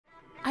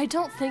I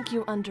don't think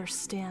you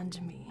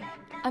understand me.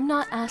 I'm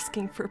not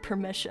asking for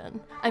permission.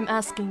 I'm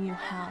asking you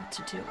how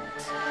to do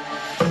it.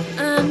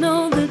 I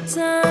know the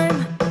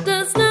time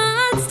does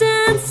not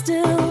stand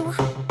still.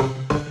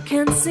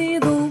 Can't see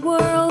the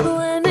world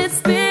when it's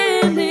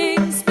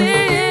spinning,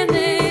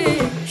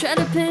 spinning. Try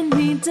to pin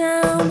me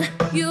down,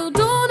 you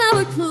don't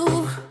have a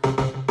clue.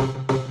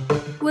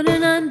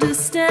 Wouldn't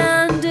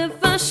understand if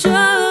I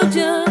showed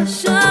you,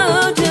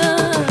 showed you.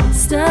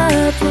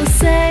 Stop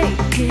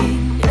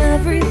forsaking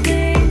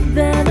everything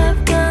that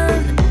I've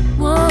done.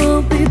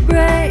 Won't be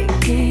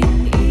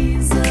breaking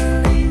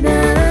easily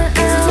now.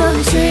 So tell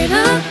me straight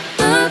up,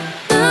 up,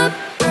 up.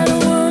 I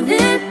don't want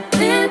it,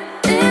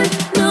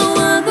 no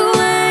other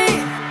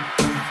way.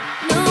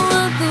 No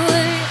other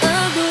way,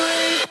 other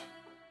way.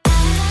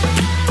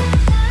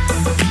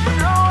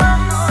 No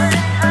other way,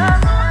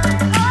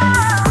 other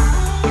way.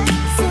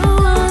 So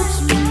watch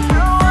me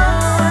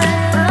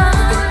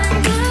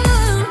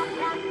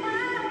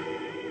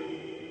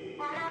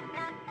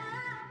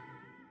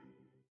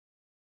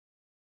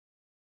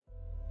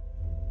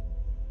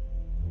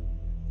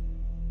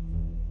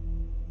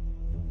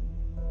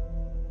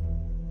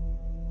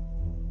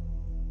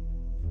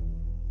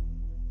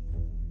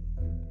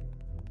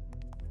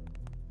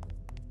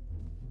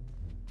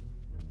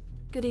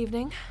Good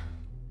evening.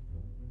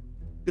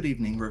 Good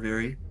evening,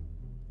 Reverie.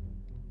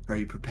 Are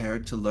you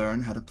prepared to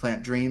learn how to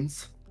plant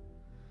dreams?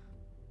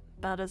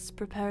 About as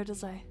prepared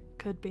as I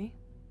could be,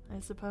 I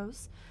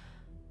suppose.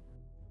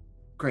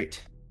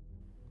 Great.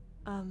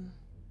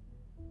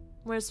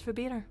 Where's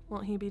Fabiter?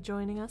 Won't he be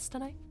joining us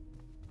tonight?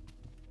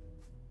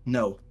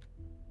 No.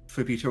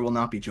 Fabiter will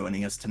not be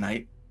joining us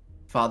tonight.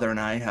 Father and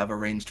I have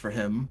arranged for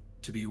him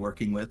to be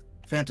working with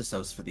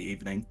Phantasos for the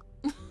evening.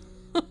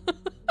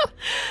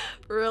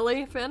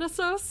 Really,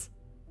 Thanatos?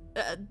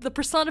 The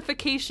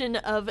personification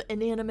of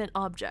inanimate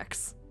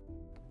objects.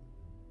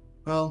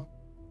 Well,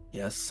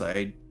 yes,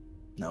 I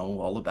know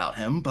all about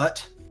him,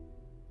 but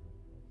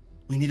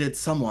we needed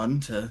someone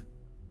to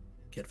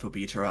get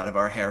Fabiter out of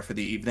our hair for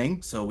the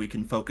evening so we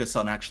can focus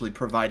on actually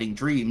providing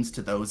dreams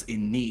to those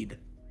in need.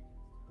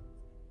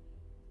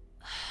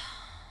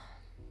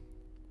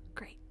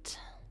 Great.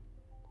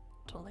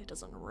 Totally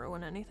doesn't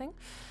ruin anything.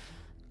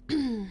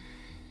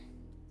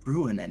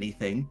 Ruin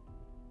anything?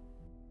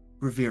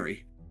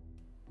 Reverie.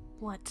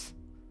 What?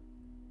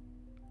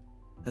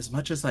 As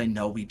much as I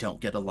know we don't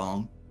get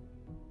along,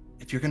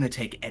 if you're gonna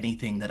take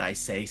anything that I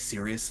say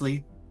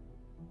seriously,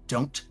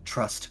 don't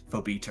trust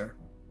Fabiter.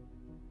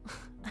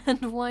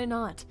 And why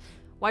not?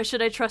 Why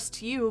should I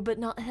trust you but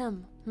not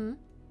him,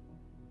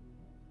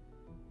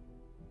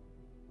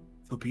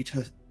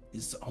 Fabiter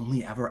is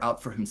only ever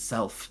out for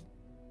himself.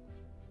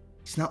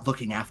 He's not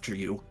looking after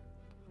you.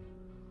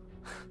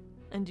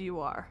 And you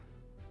are.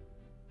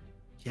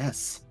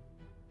 Yes.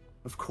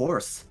 Of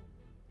course.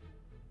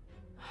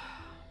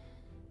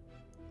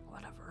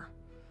 Whatever.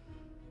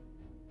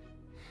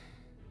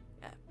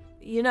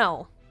 You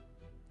know,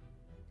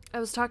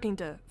 I was talking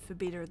to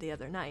Fabiter the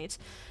other night.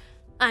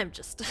 I'm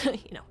just,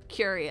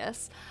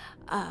 curious.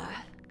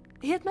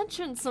 He had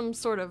mentioned some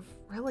sort of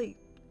really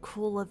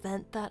cool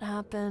event that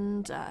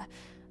happened.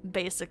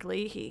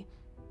 Basically, he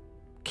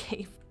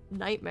gave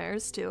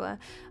nightmares to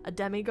a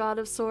demigod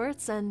of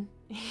sorts, and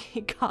he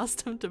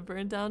caused him to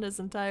burn down his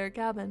entire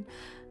cabin.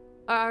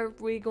 Are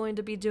we going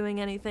to be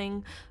doing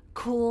anything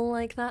cool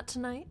like that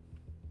tonight?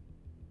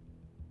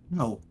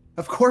 No,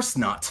 of course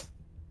not.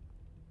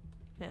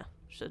 Yeah,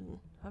 shouldn't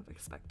have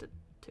expected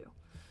to.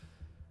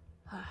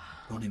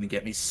 Don't even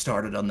get me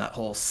started on that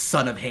whole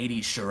Son of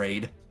Hades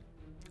charade.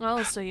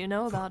 Oh, so you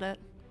know about it.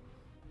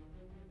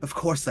 Of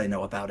course I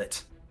know about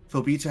it.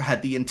 Fabiter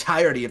had the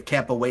entirety of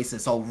Camp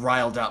Oasis all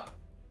riled up.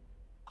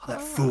 Oh,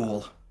 that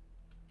fool.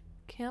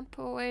 Camp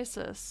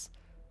Oasis.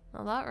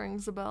 Now that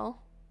rings a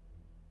bell.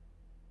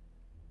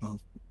 Well,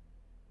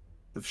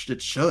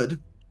 it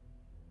should.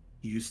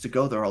 You used to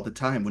go there all the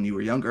time when you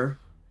were younger.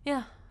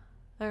 Yeah,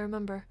 I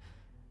remember.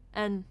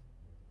 And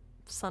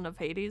Son of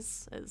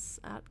Hades is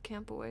at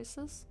Camp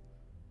Oasis?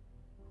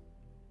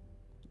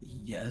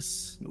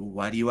 Yes.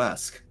 Why do you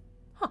ask?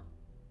 Huh.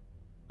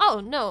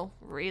 Oh, no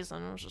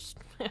reason. I was just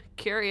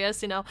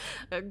curious, a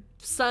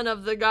son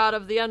of the god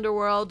of the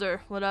underworld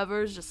or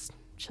whatever is just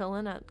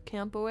chilling at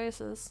Camp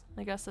Oasis.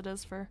 I guess it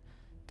is for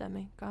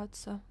demigods,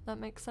 so that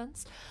makes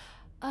sense.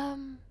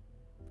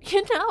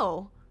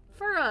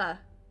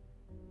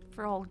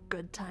 For all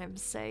good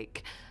time's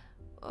sake,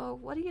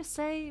 what do you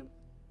say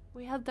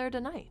we head there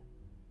tonight?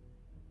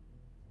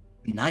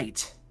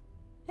 Night?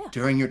 Yeah.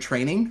 During your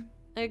training?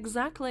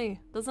 Exactly.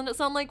 Doesn't it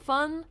sound like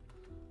fun?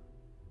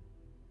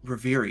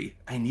 Reverie,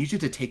 I need you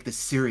to take this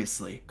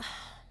seriously.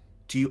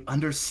 Do you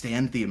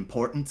understand the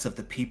importance of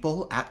the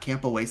people at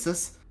Camp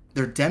Oasis?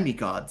 They're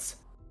demigods.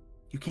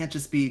 You can't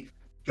just be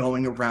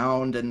going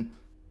around and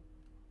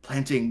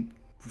planting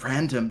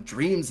random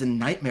dreams and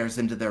nightmares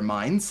into their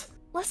minds.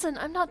 Listen,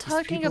 I'm not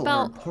talking These people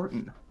about... are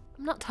important.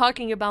 I'm not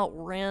talking about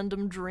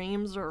random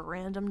dreams or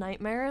random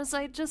nightmares.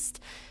 I just...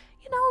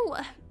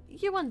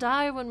 you and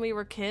I, when we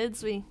were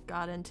kids, we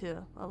got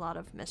into a lot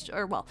of mischief.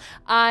 Or, well,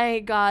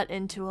 I got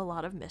into a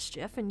lot of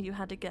mischief, and you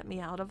had to get me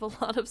out of a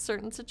lot of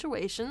certain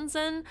situations,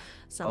 and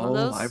some of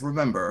those... I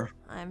remember.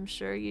 I'm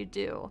sure you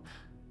do.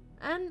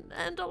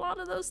 And a lot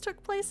of those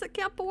took place at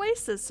Camp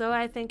Oasis, so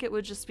I think it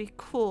would just be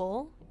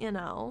cool, you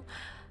know,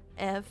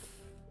 if,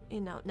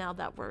 you know, now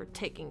that we're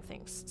taking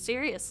things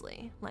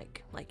seriously,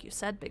 like you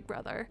said, big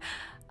brother,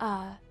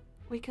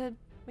 we could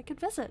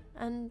visit,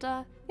 and,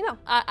 you know,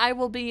 I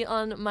will be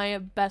on my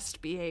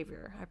best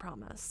behavior, I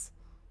promise.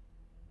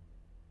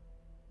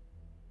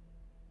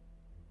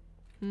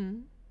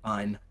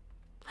 Fine.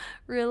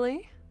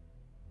 Really?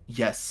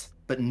 Yes,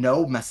 but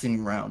no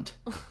messing around.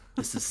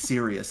 This is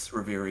serious,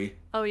 Reverie.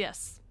 Oh,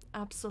 yes.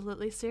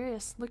 Absolutely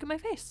serious. Look at my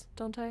face.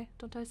 Don't I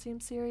seem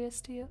serious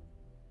to you?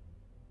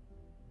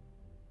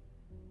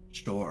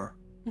 Sure.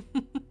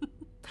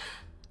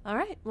 All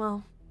right,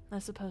 well, I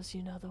suppose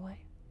you know the way,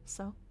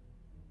 so...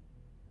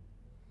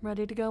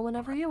 Ready to go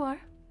whenever you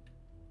are.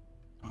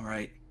 All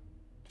right.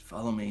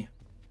 Follow me.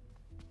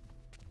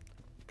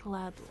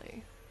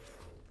 Gladly.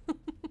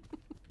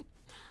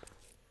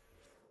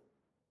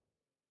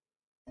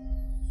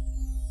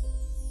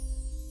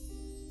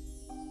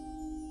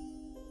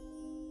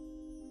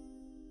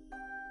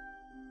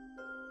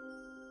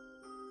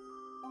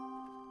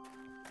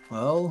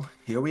 Well,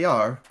 here we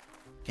are.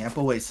 Camp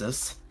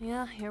Oasis.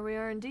 Yeah, here we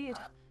are indeed.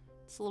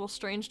 It's a little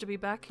strange to be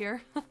back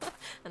here.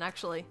 And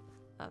actually,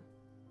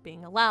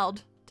 being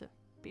allowed to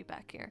be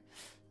back here.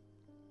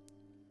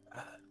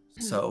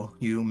 So,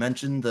 you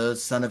mentioned the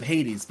son of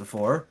Hades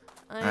before.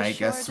 I sure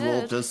guess did.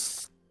 we'll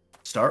just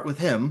start with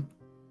him.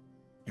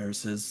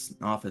 Here's his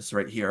office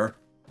right here.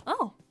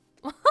 Oh.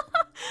 Oh,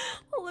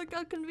 look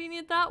how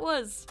convenient that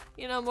was.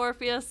 You know,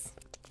 Morpheus,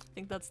 I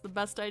think that's the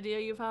best idea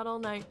you've had all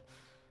night.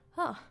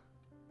 Huh.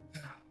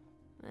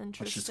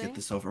 Interesting. Let's just get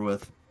this over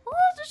with. Oh,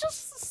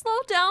 just slow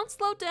down,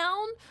 slow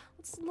down.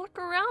 Let's look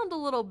around a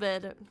little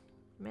bit.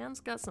 Man's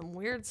got some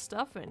weird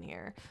stuff in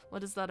here.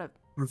 What is that?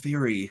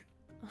 Reverie.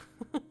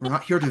 We're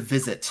not here to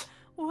visit.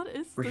 What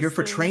is We're this here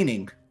for thing?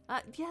 training.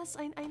 Yes,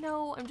 I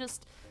know.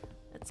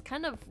 It's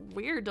kind of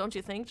weird, don't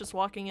you think? Just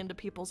walking into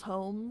people's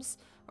homes.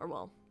 Or,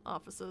 well,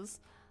 offices.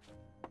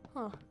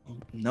 Huh.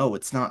 No,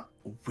 it's not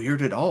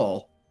weird at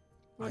all.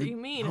 What do you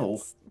mean? No.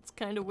 It's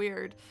kind of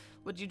weird.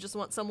 Would you just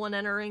want someone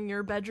entering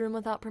your bedroom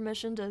without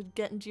permission to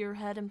get into your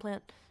head and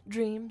plant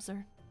dreams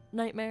or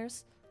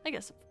nightmares? I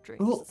guess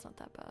dreams, Well, it's not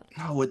that bad.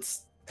 No,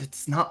 it's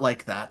not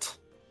like that.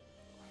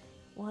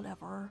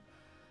 Whatever.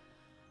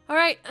 All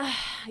right.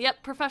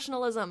 Yep,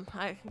 professionalism.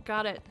 I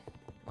got it.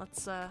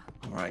 Let's All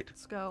right.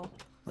 Let's go.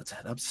 Let's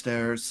head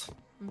upstairs.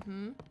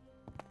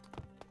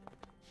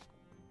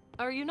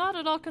 Are you not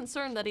at all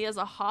concerned that he has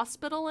a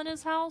hospital in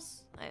his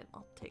house?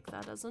 I'll take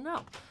that as a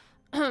no.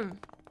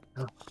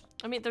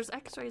 I mean, there's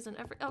x-rays and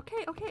every...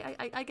 Okay,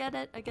 I get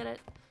it, I get it.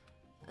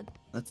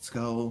 Let's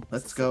go,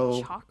 let's Is this go.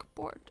 a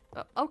chalkboard?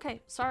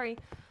 Okay, sorry.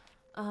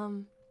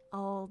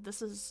 Oh,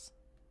 this is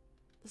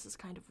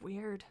kind of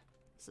weird.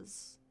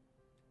 He's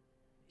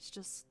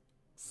just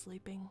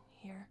sleeping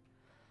here.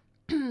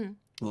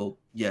 Well,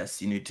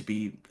 yes, you need to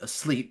be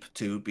asleep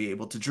to be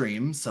able to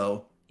dream,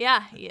 so...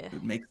 Yeah.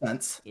 It makes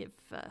sense.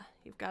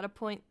 You've got a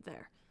point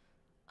there.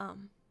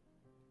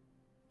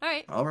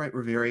 Alright. Alright,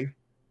 Reverie.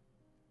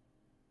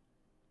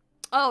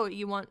 Oh,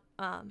 you want,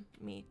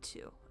 me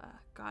to,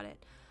 got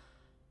it.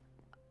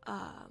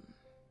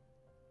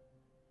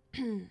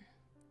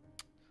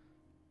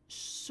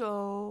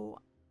 So...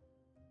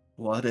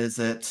 What is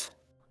it?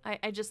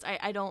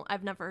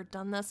 I've never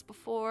done this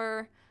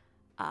before.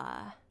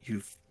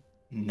 You've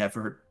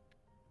never...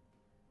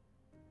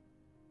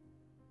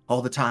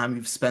 All the time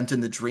you've spent in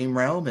the dream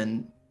realm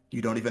and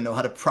you don't even know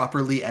how to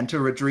properly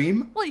enter a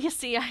dream? Well, you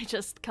see, I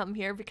just come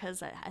here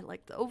because I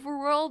like the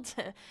overworld.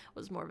 It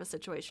was more of a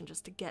situation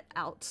just to get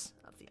out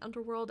of the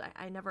underworld.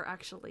 I never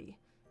actually,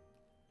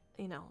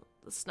 you know,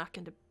 snuck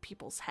into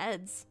people's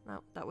heads.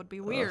 That would be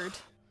weird. Ugh.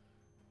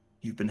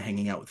 You've been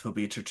hanging out with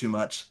Phobieter too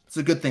much. It's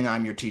a good thing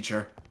I'm your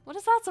teacher. What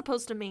is that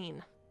supposed to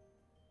mean?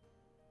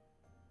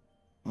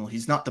 Well,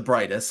 he's not the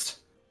brightest.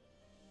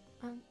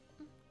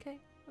 Okay,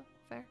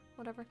 fair,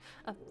 whatever.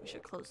 We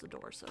should close the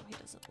door so he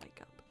doesn't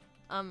wake up.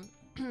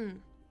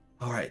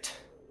 Alright.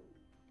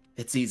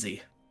 It's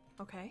easy.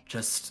 Okay.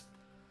 Just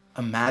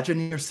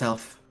imagine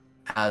yourself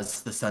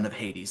as the son of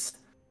Hades.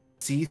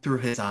 See through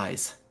his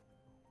eyes.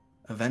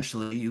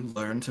 Eventually, you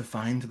learn to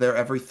find their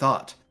every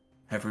thought,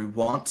 every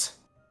want,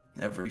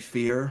 every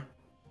fear.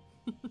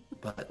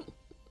 But,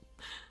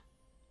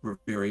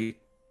 Reverie,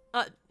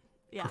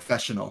 yeah.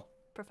 professional.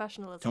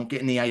 Professionalism. Don't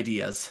get any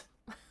ideas.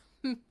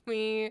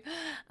 Me,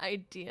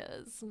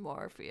 ideas,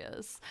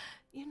 Morpheus.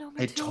 You know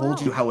me I too told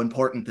well. you how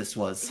important this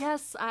was.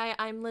 Yes,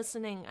 I'm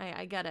listening.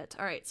 I get it.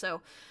 All right, so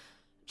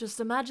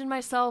just imagine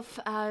myself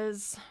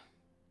as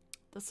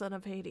the son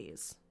of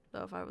Hades.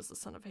 Though if I was the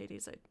son of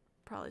Hades, I'd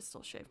probably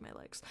still shave my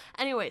legs.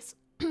 Anyways.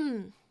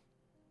 All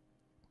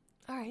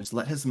right. Just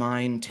let his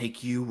mind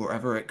take you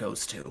wherever it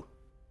goes to.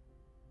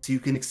 So you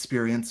can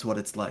experience what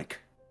it's like.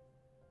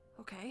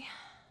 Okay.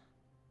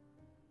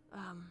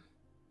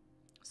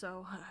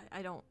 so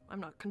I'm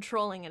not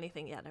controlling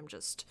anything yet. I'm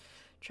just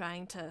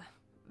trying to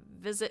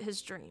visit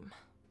his dream.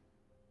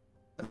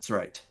 That's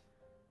right.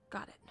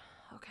 Got it.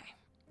 Okay.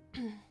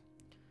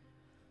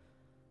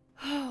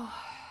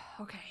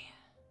 Okay.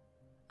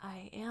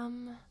 I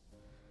am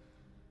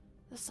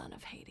the son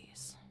of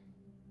Hades.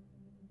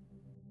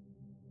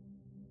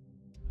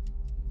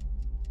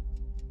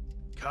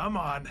 Come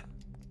on.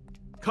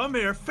 Come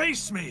here,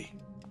 face me.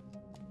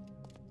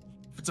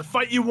 If it's a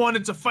fight you want,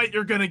 it's a fight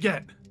you're gonna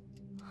get.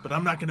 But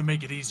I'm not gonna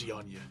make it easy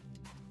on you.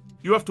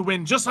 You have to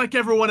win just like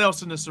everyone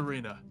else in this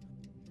arena.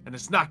 And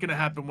it's not gonna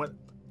happen when...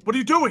 What are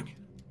you doing?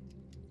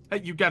 Hey,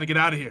 you gotta get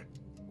out of here.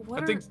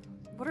 What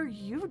are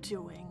you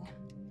doing?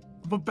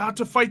 I'm about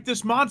to fight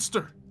this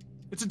monster.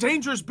 It's a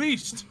dangerous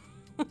beast.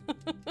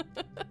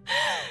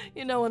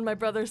 You know, when my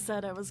brother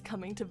said I was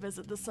coming to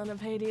visit the son of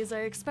Hades,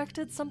 I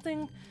expected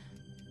something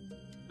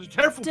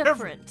Careful,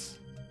 different.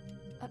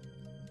 Careful.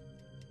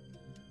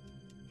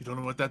 You don't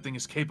know what that thing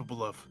is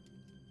capable of.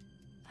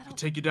 I It don't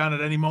can take you down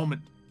at any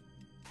moment.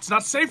 It's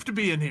not safe to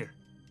be in here.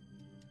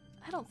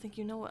 I don't think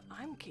you know what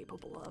I'm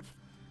capable of.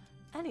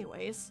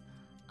 Anyways,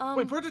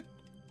 Wait, where did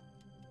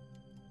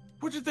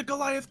the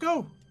Goliath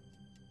go?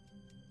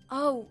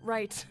 Oh,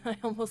 right. I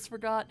almost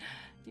forgot.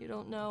 You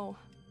don't know.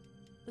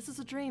 This is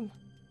a dream.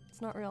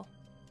 It's not real.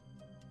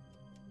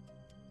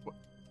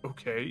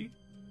 Okay,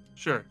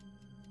 sure.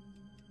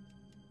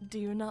 Do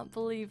you not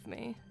believe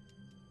me?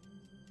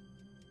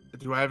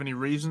 Do I have any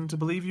reason to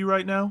believe you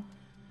right now?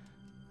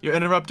 You're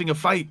interrupting a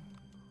fight.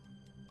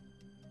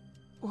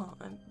 Well,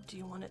 do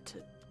you want it to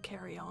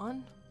carry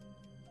on?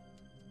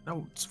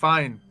 No, it's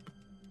fine.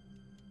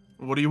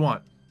 What do you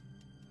want?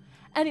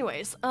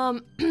 Anyways,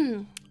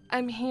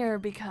 I'm here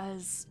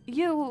because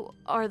you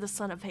are the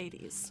son of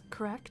Hades,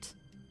 correct?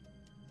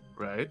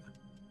 Right.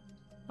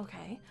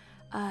 Okay.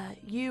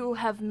 You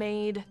have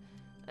made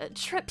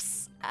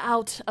trips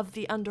out of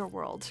the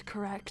underworld,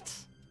 correct?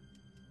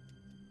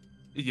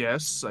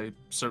 Yes, I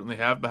certainly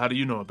have, but how do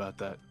you know about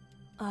that?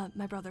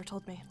 My brother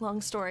told me.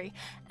 Long story.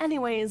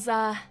 Anyways,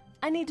 I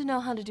need to know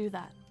how to do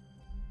that.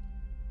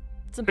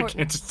 It's I important.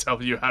 can't just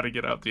tell you how to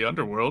get out the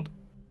underworld.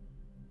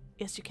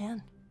 Yes, you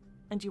can.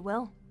 And you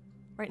will.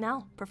 Right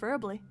now,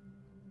 preferably.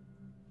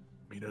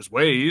 I mean, there's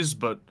ways,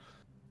 but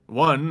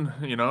one,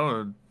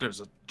 there's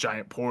a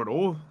giant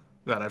portal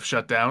that I've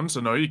shut down,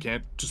 so no, you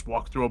can't just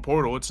walk through a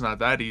portal. It's not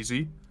that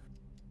easy.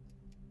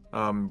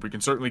 We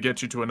can certainly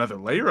get you to another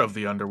layer of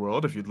the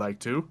underworld if you'd like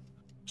to.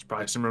 There's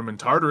probably some room in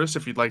Tartarus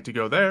if you'd like to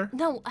go there.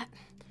 No,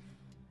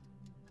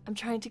 I'm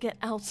trying to get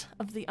out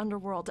of the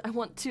underworld. I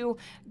want to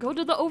go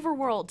to the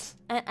overworld,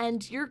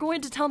 and you're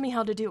going to tell me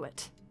how to do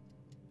it.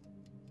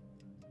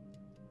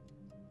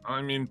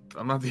 I mean,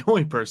 I'm not the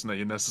only person that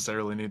you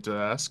necessarily need to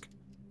ask.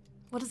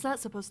 What is that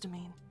supposed to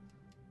mean?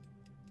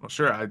 Well,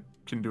 sure, I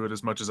can do it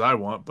as much as I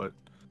want, but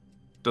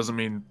doesn't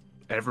mean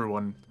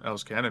everyone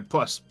else can. And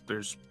plus,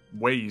 there's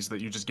ways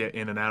that you just get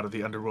in and out of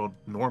the underworld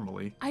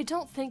normally. I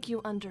don't think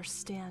you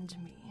understand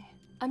me.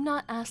 I'm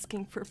not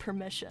asking for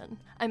permission.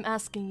 I'm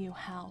asking you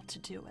how to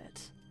do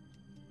it.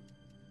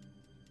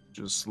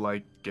 Just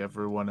like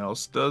everyone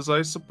else does,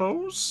 I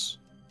suppose?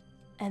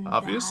 And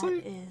obviously.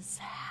 That is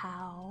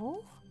how?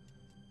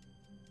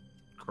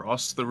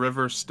 Cross the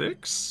river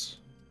Styx?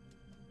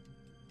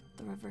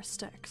 The river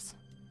Styx.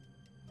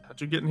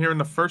 How'd you get in here in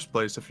the first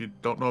place if you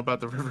don't know about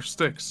the river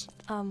Styx?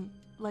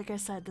 Like I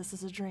said, this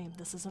is a dream.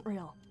 This isn't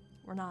real.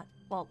 We're not,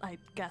 well, I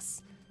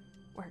guess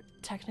we're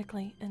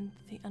technically in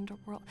the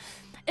underworld.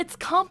 It's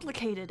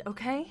complicated,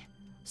 okay?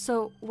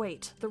 So,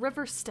 wait, the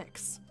river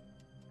Styx.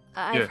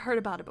 I've heard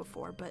about it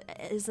before, but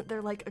isn't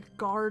there like a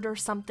guard or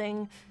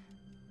something?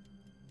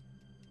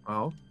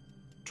 Well,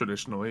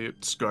 traditionally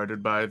it's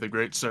guarded by the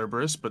great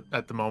Cerberus, but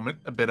at the moment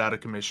a bit out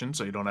of commission,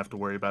 so you don't have to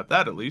worry about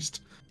that at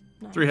least.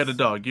 Nice. Three-headed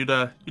dog, you'd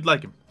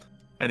like him.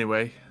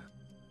 Anyway,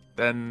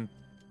 then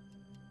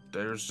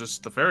there's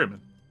just the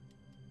ferryman.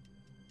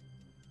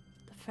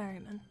 The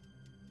ferryman?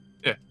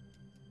 Yeah.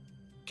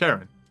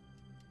 Karen.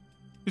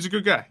 He's a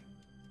good guy.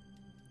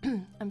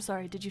 I'm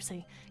sorry, did you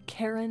say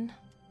Karen?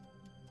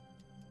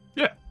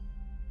 Yeah.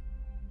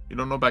 You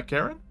don't know about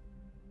Karen?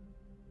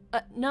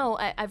 No,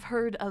 I've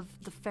heard of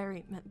the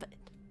ferryman, but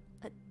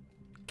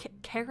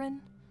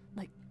Karen?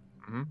 Like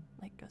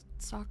a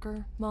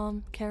soccer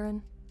mom,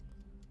 Karen?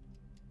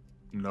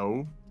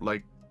 No,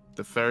 like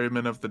the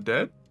ferryman of the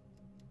dead?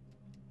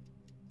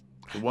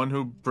 The one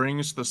who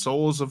brings the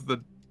souls of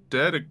the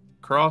dead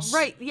across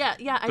right, yeah,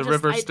 the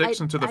river Styx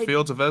into the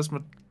fields of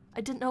Esmond.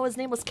 I didn't know his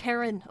name was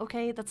Karen,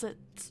 okay? That's a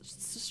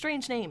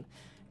strange name.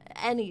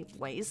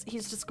 Anyways,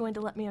 he's just going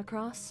to let me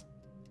across?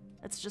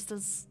 It's just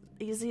as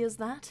easy as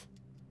that?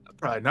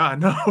 Probably not.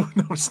 No,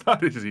 it's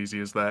not as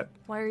easy as that.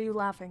 Why are you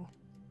laughing?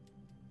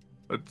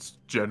 It's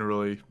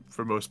generally,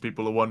 for most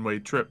people, a one-way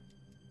trip.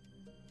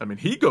 I mean,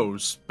 he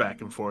goes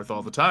back and forth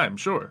all the time,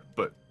 sure,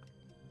 but...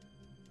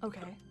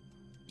 Okay.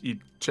 He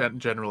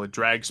generally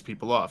drags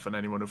people off, and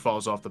anyone who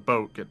falls off the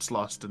boat gets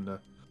lost in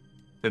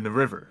the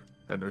river,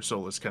 and their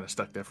soul is kind of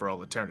stuck there for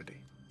all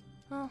eternity.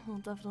 Oh, well,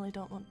 definitely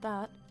don't want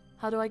that.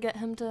 How do I get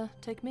him to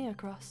take me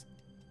across?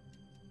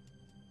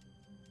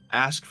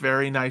 ask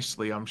very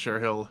nicely. I'm sure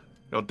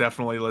he'll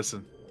definitely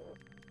listen.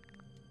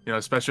 You know,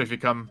 especially if you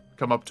come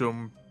up to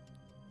him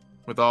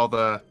with all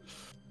the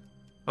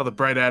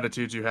bright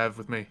attitudes you have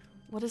with me.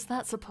 What is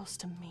that supposed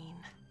to mean?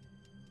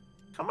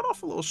 Coming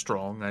off a little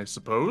strong, I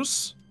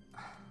suppose.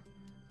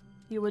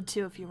 You would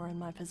too if you were in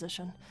my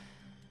position.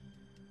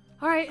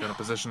 All right. What kind of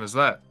position is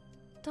that?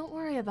 Don't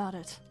worry about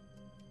it.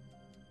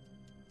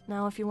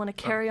 Now, if you want to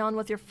carry on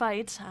with your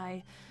fight,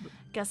 I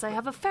guess I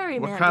have a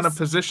ferryman. What kind of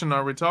position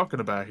are we talking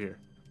about here?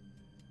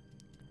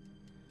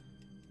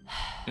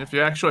 If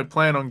you actually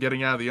plan on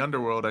getting out of the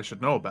underworld, I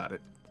should know about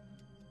it.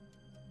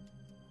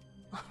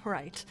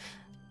 Right.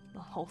 The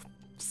whole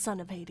son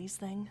of Hades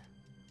thing.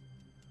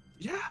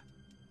 Yeah.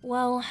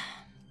 Well,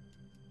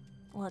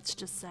 let's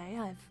just say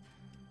I've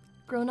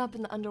grown up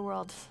in the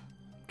underworld.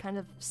 Kind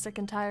of sick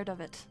and tired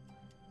of it.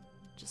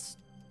 Just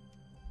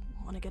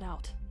want to get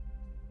out.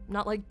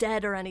 Not like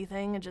dead or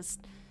anything,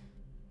 just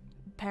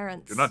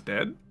parents. You're not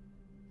dead?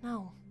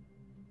 No.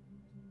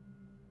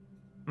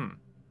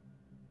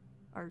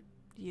 Are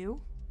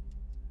you?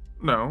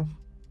 No.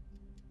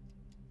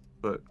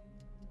 But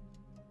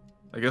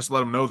I guess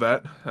let him know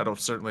that. That'll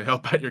certainly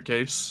help out your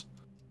case.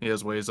 He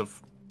has ways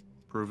of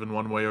proving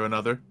one way or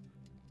another.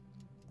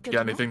 Good Got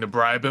to know. anything to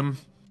bribe him?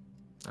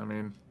 I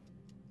mean,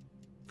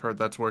 I've heard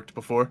that's worked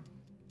before.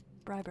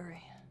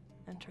 Bribery.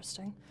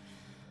 Interesting.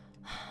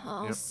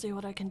 I'll Yep. see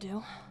what I can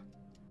do.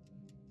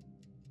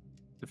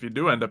 If you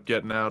do end up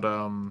getting out,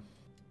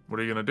 what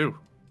are you gonna do?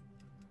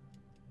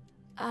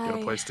 Get a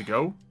I place to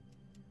go?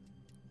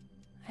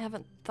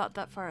 haven't thought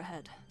that far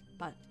ahead,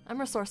 but I'm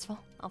resourceful.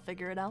 I'll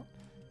figure it out.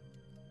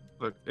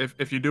 Look,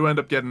 if you do end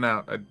up getting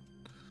out,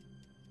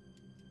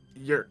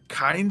 you're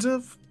kind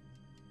of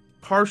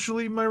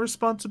partially my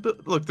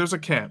responsibility. Look, there's a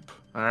camp,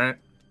 all right?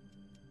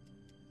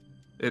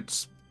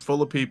 It's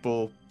full of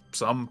people,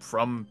 some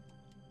from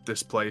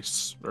this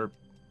place or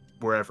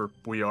wherever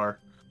we are.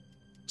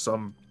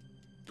 Some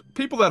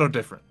people that are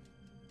different.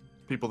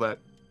 People that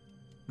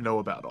know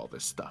about all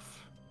this stuff.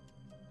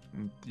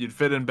 And you'd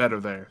fit in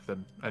better there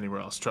than anywhere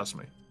else, trust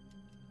me.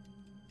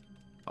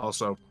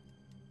 Also,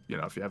 you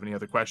know, if you have any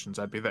other questions,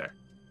 I'd be there.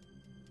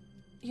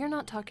 You're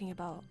not talking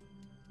about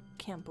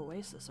Camp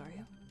Oasis, are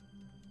you?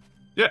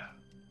 Yeah.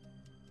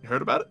 You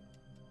heard about it?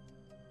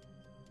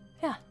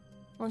 Yeah.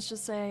 Let's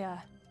just say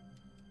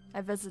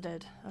I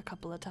visited a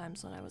couple of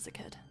times when I was a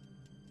kid.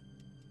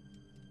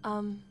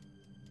 I'll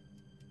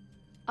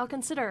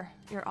consider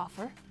your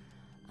offer.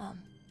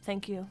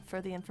 Thank you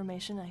for the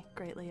information. I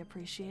greatly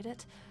appreciate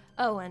it.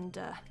 Oh, and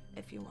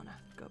if you want to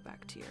go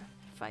back to your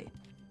fight,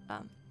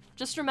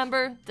 just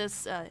remember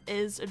this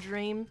is a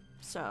dream,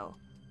 so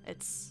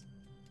it's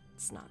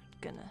not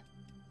gonna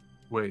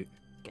Wait,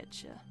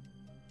 get you.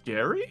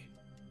 Gary?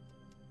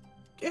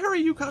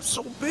 Gary, you got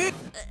so big!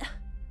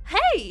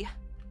 Hey!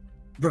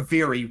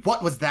 Reverie,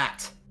 what was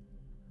that?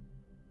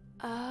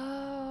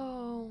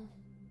 Oh,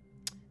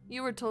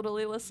 you were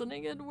totally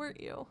listening in,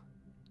 weren't you?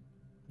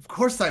 Of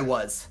course I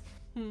was.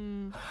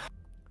 Hmm.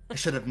 I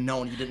should have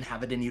known you didn't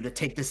have it in you to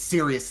take this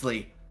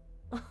seriously.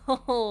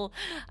 Oh,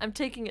 I'm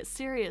taking it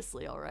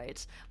seriously, all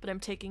right. But I'm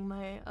taking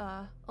my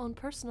own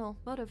personal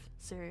motive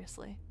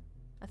seriously.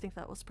 I think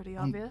that was pretty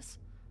obvious.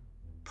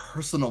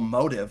 Personal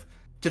motive?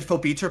 Did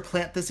Phobiter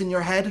plant this in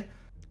your head?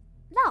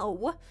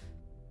 No.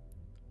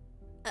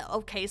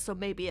 Okay, so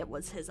maybe it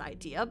was his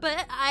idea,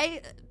 but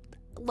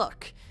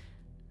look.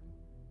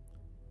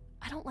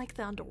 I don't like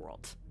the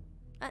underworld.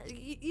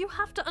 You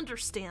have to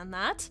understand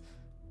that.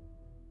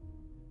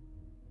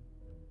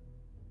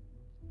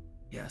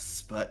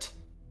 Yes, but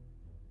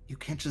you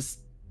can't just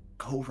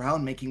go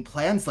around making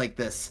plans like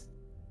this.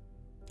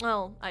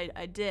 Well,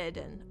 I did,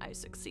 and I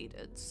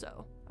succeeded,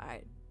 so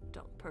I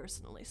don't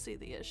personally see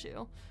the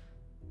issue.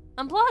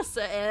 And plus,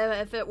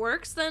 if it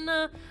works, then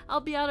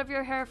I'll be out of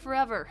your hair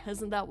forever.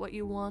 Isn't that what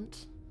you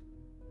want?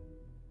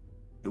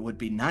 It would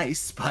be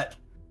nice, but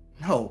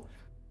no.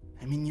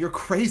 I mean, you're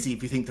crazy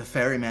if you think the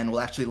ferryman will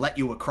actually let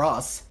you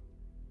across.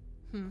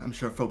 I'm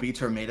sure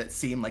Phobiter made it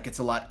seem like it's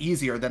a lot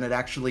easier than it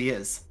actually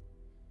is.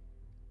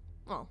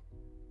 Well,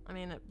 I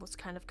mean, it was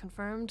kind of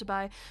confirmed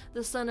by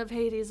the son of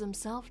Hades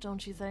himself,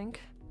 don't you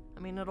think? I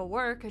mean, it'll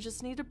work, I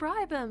just need to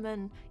bribe him,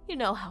 and you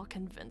know how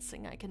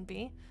convincing I can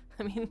be.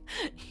 I mean,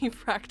 he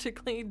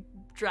practically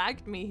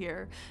dragged me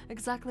here,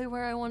 exactly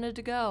where I wanted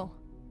to go.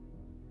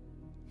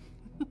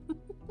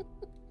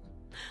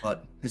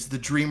 But is the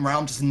dream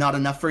realm just not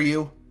enough for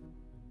you?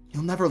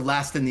 You'll never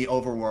last in the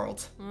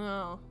overworld.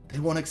 Oh, They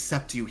won't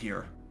accept you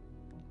here.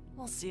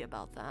 we'll see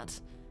about that.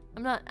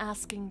 I'm not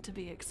asking to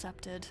be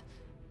accepted.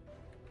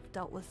 I've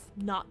dealt with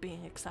not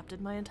being accepted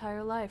my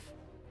entire life.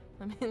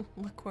 I mean,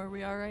 look where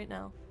we are right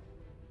now.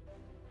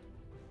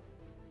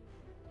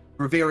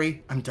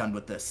 Reverie, I'm done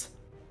with this.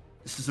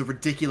 This is a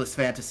ridiculous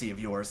fantasy of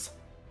yours.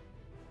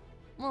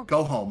 Well,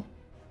 Go home.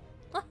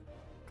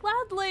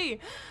 gladly!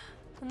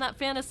 And that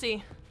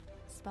fantasy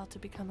is about to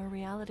become a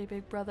reality,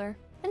 big brother.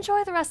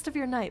 Enjoy the rest of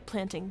your night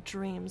planting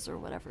dreams or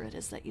whatever it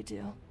is that you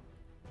do.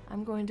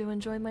 I'm going to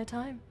enjoy my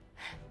time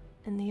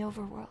in the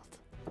overworld.